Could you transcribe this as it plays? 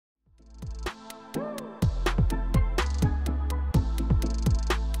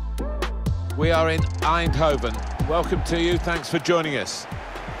We are in Eindhoven. Welcome to you, thanks for joining us.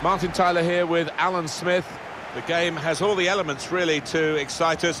 Martin Tyler here with Alan Smith. The game has all the elements really to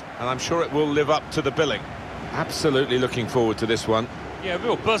excite us, and I'm sure it will live up to the billing. Absolutely looking forward to this one. Yeah,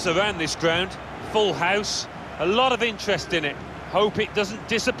 real buzz around this ground. Full house, a lot of interest in it. Hope it doesn't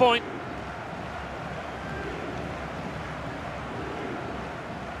disappoint.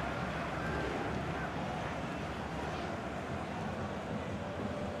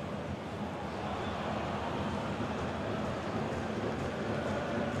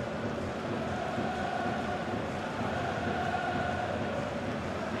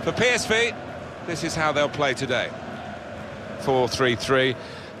 For PSV, this is how they'll play today. 4-3-3,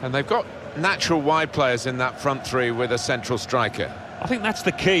 and they've got natural wide players in that front three with a central striker. I think that's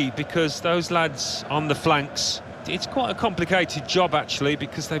the key, because those lads on the flanks, it's quite a complicated job actually,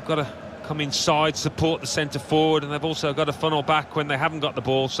 because they've got to come inside, support the centre forward, and they've also got to funnel back when they haven't got the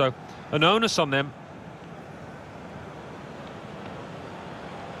ball, so an onus on them.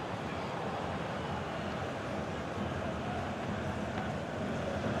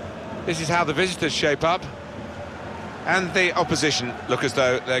 This is how the visitors shape up, and the opposition look as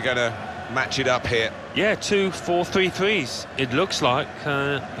though they're going to match it up here. Yeah, 2 4-3-3s, it looks like.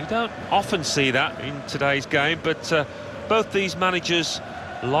 You don't often see that in today's game, but both these managers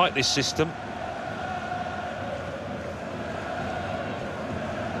like this system.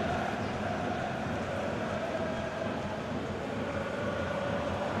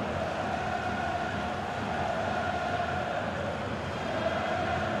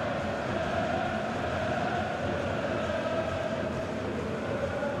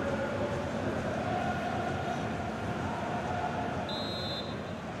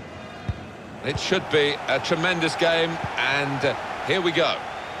 It should be a tremendous game, and here we go.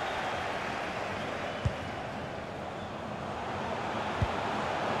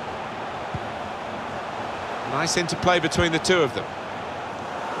 Nice interplay between the two of them.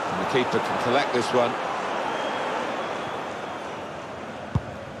 And the keeper can collect this one.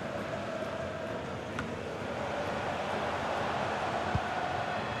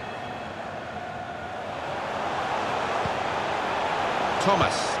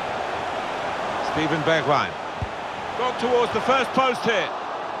 Thomas. Steven Bergwijn. Got towards the first post here.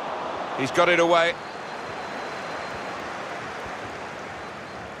 He's got it away.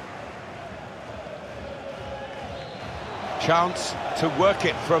 Chance to work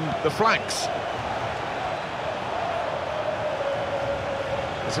it from the flanks.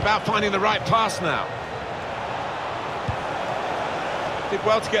 It's about finding the right pass now. Did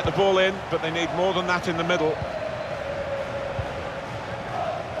well to get the ball in, but they need more than that in the middle.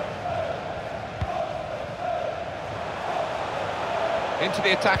 Into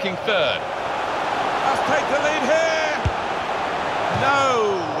the attacking third. Must take the lead here.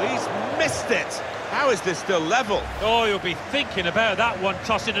 No, he's missed it. How is this still level? Oh, you'll be thinking about that one,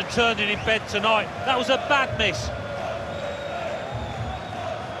 tossing and turning in bed tonight. That was a bad miss.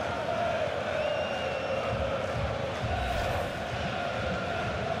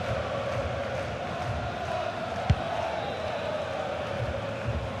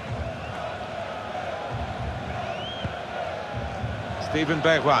 Steven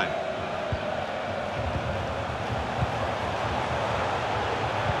Bergwijn.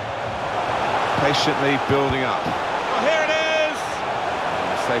 Patiently building up. Well, here it is!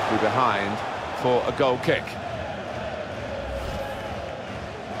 And safely behind for a goal kick.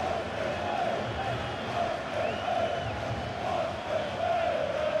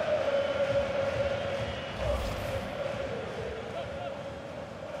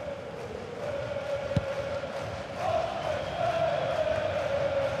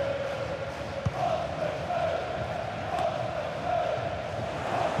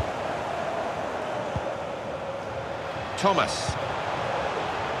 Thomas.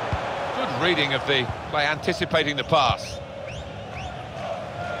 Good reading of the play, anticipating the pass.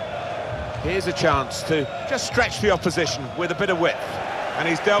 Here's a chance to just stretch the opposition with a bit of width, and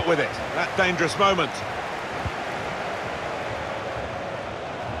he's dealt with it. That dangerous moment.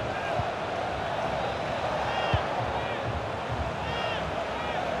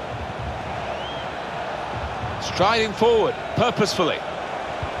 Striding forward, purposefully.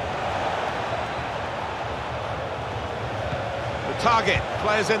 Target,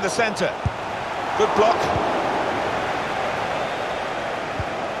 players in the centre. Good block.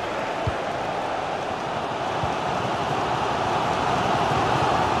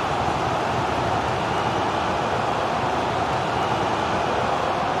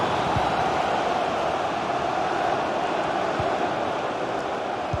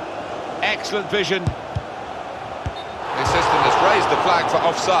 Excellent vision. The assistant has raised the flag for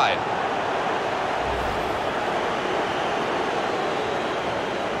offside.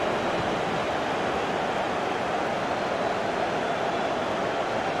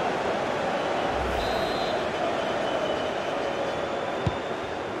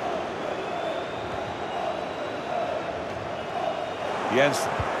 Jens.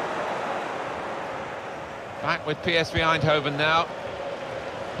 Back with PSV Eindhoven now.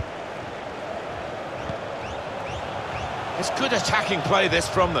 It's good attacking play, this,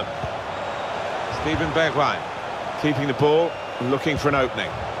 from them. Steven Bergwijn keeping the ball, looking for an opening.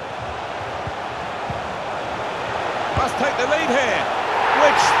 Must take the lead here,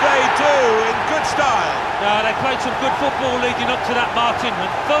 which they do in good style. No, they played some good football leading up to that, Martin, and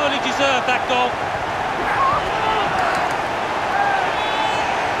thoroughly deserved that goal.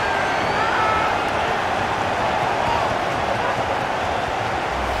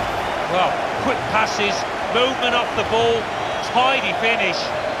 Well, quick passes, movement off the ball, tidy finish.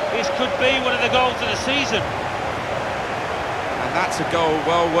 This could be one of the goals of the season. And that's a goal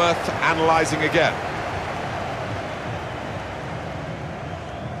well worth analysing again.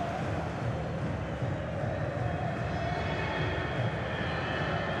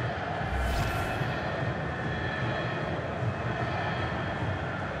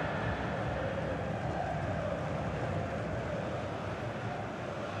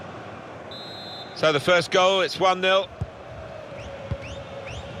 So the first goal, it's 1-0.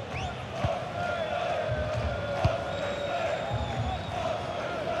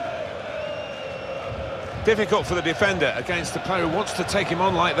 Difficult for the defender against the player who wants to take him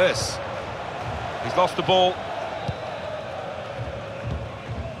on like this. He's lost the ball.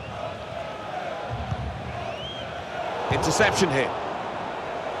 Interception here.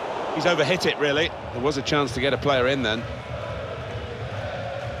 He's overhit it, really. There was a chance to get a player in then.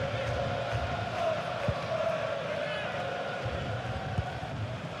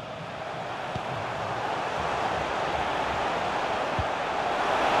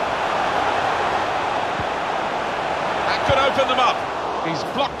 Could open them up. He's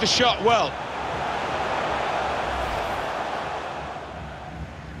blocked the shot well.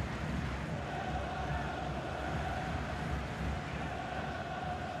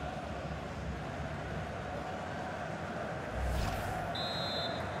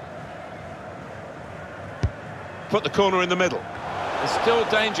 Put the corner in the middle. There's still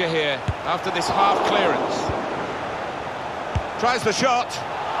danger here after this half clearance. Tries the shot.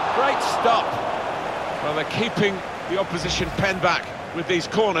 Great stop. Well, they're keeping the opposition pen back with these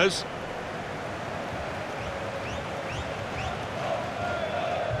corners.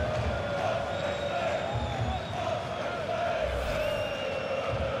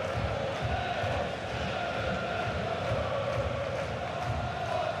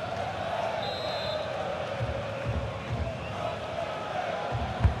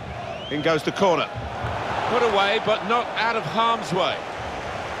 In goes the corner. Put away, but not out of harm's way.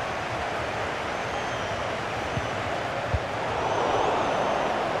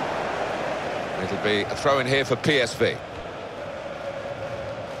 It'll be a throw-in here for PSV.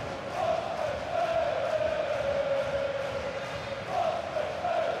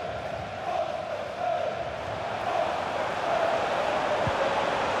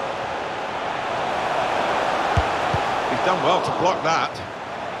 He's done well to block that.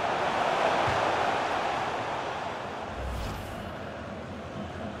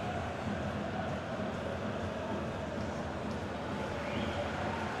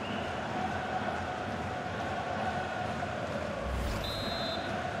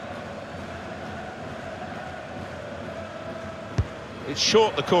 It's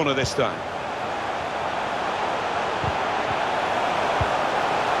short, the corner this time.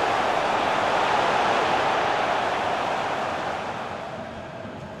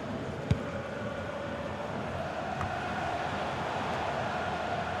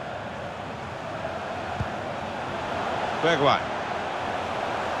 Bergwijn.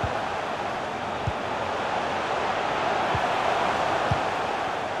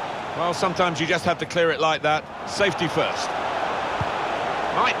 Well, sometimes you just have to clear it like that. Safety first.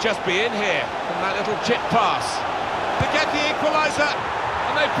 Might just be in here from that little chip pass to get the equaliser,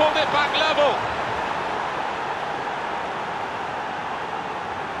 and they pulled it back level.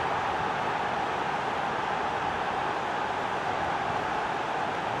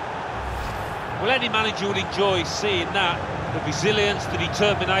 Well, any manager would enjoy seeing that, the resilience, the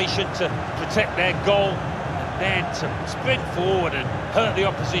determination to protect their goal, and then to sprint forward and hurt the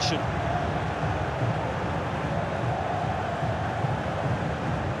opposition.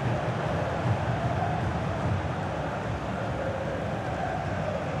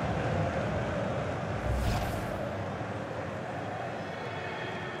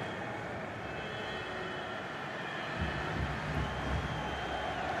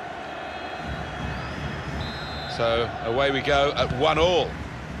 So away we go at 1-1.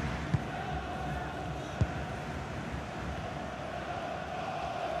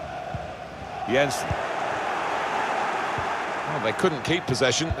 Jens. Well, they couldn't keep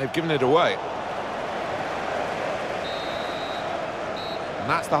possession, they've given it away. And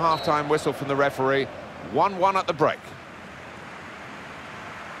that's the half-time whistle from the referee. 1-1 at the break.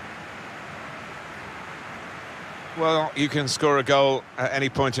 Well, you can score a goal at any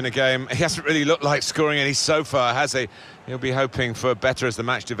point in a game. He hasn't really looked like scoring any so far, has he? He'll be hoping for better as the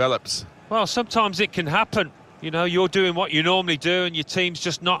match develops. Well, sometimes it can happen. You know, you're doing what you normally do and your team's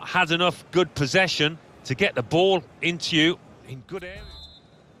just not had enough good possession to get the ball into you in good areas.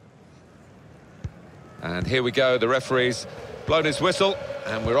 And here we go, the referee's blown his whistle,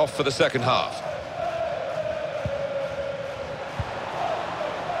 and we're off for the second half.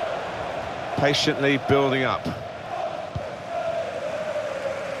 Patiently building up.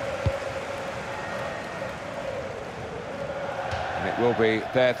 And it will be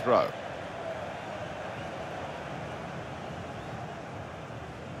their throw.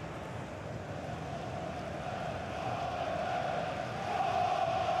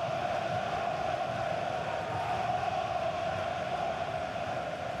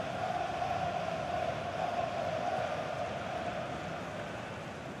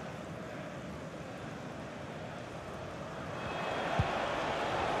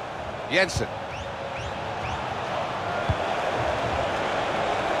 Jensen.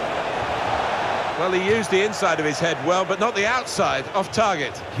 Well, he used the inside of his head well, but not the outside, off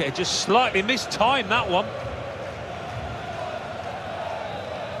target. Yeah, just slightly mistimed that one.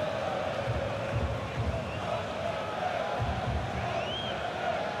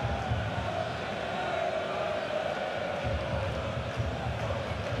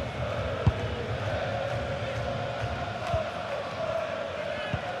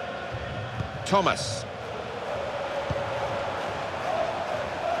 Thomas.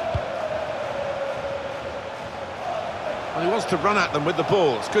 Well, he wants to run at them with the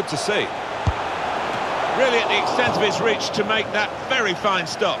ball. It's good to see. Really at the extent of his reach to make that very fine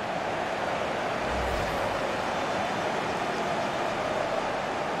stop.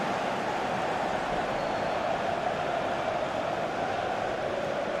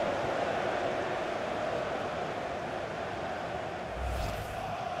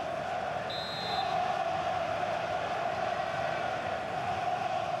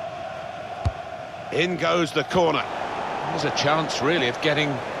 In goes the corner. There's a chance, really, of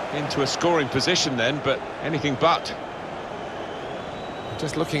getting into a scoring position then, but anything but.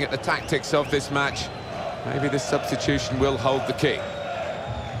 Just looking at the tactics of this match, maybe this substitution will hold the key.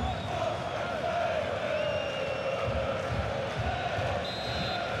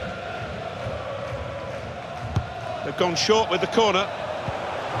 They've gone short with the corner.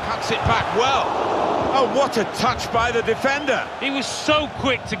 Cuts it back well. Oh, what a touch by the defender. He was so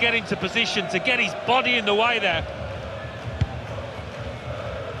quick to get into position, to get his body in the way there.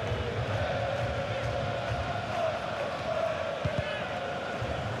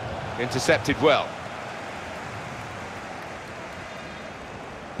 Intercepted well.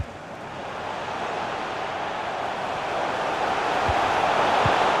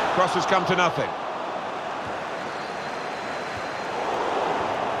 Cross has come to nothing.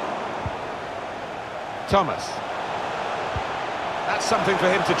 Thomas. That's something for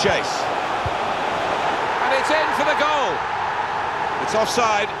him to chase. And it's in for the goal. It's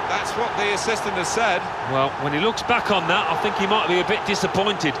offside, that's what the assistant has said. Well, when he looks back on that, I think he might be a bit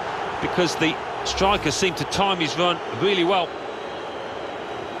disappointed because the striker seemed to time his run really well.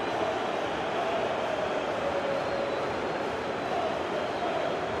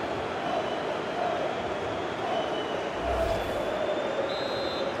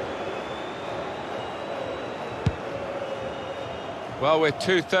 Well, we're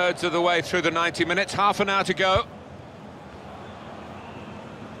two-thirds of the way through the 90 minutes, half an hour to go.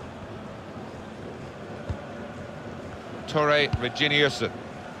 Torre Reginiussen.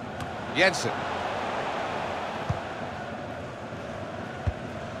 Jensen.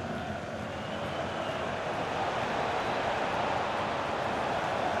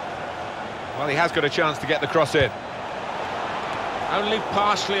 Well, he has got a chance to get the cross in. Only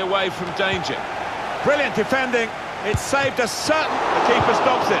partially away from danger. Brilliant defending. It's saved us certain. The keeper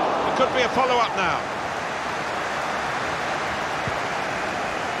stops it. It could be a follow-up now.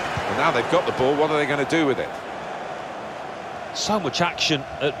 Well, now they've got the ball, what are they going to do with it? So much action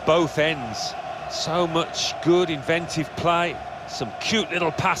at both ends. So much good, inventive play. Some cute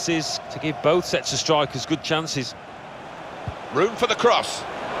little passes to give both sets of strikers good chances. Room for the cross.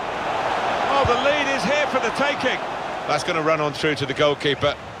 Oh, the lead is here for the taking. That's going to run on through to the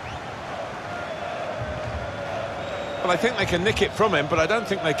goalkeeper. Well, I think they can nick it from him, but I don't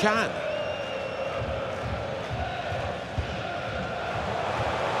think they can.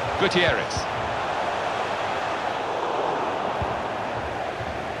 Gutierrez.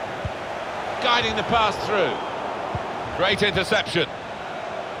 guiding the pass through. Great interception.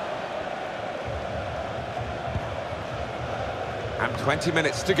 And 20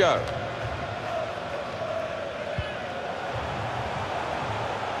 minutes to go.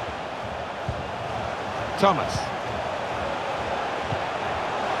 Thomas.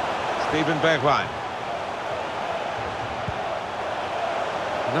 Steven Bergwijn.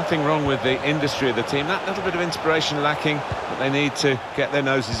 Nothing wrong with the industry of the team. That little bit of inspiration lacking, but they need to get their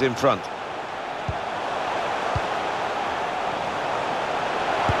noses in front.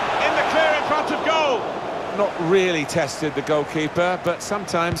 In the clear in front of goal. Not really tested the goalkeeper, but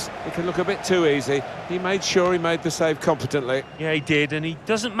sometimes it can look a bit too easy. He made sure he made the save competently. Yeah, he did, and he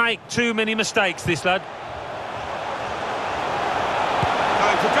doesn't make too many mistakes, this lad.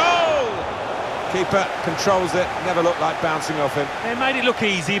 Going for goal! Keeper controls it, never looked like bouncing off him. They made it look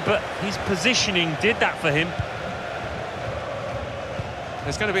easy, but his positioning did that for him.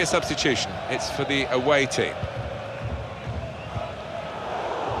 There's going to be a substitution. It's for the away team.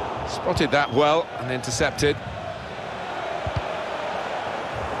 Spotted that well and intercepted.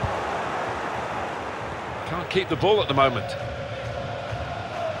 Can't keep the ball at the moment.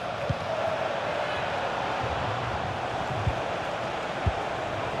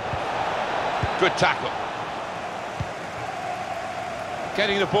 Good tackle.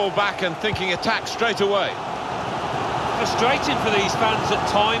 Getting the ball back and thinking attack straight away. Frustrating for these fans at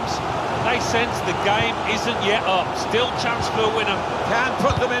times. They sense the game isn't yet up. Still chance for a winner. Can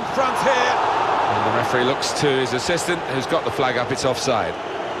put them in front here. And the referee looks to his assistant, who's got the flag up. It's offside.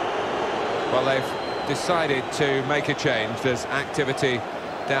 Well, they've decided to make a change. There's activity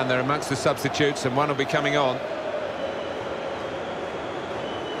down there amongst the substitutes, and one will be coming on.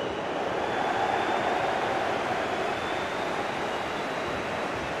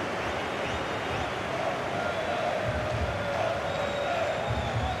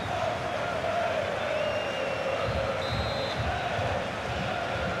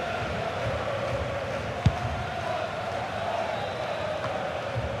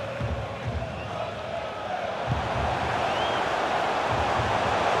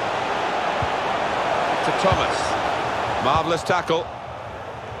 To Thomas. Marvellous tackle.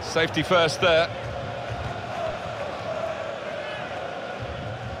 Safety first there.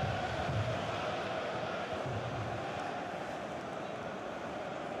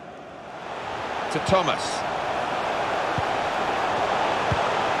 To Thomas.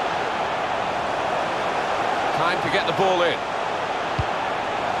 Time to get the ball in.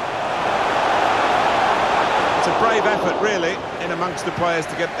 It's a brave effort, really, in amongst the players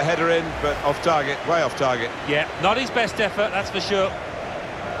to get the header in, but off target, way off target. Yeah, not his best effort, that's for sure.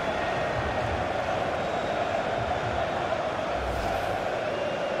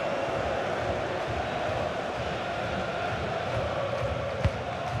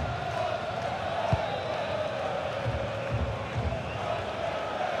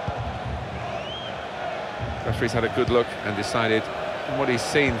 Referee's had a good look and decided, from what he's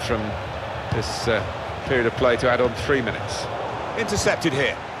seen from this period of play, to add on 3 minutes. Intercepted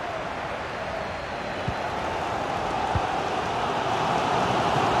here.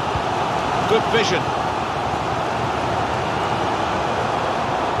 Good vision.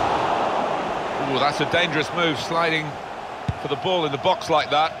 Ooh, that's a dangerous move, sliding for the ball in the box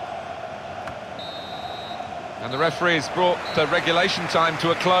like that. And the referee has brought regulation time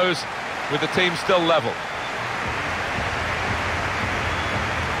to a close with the team still level.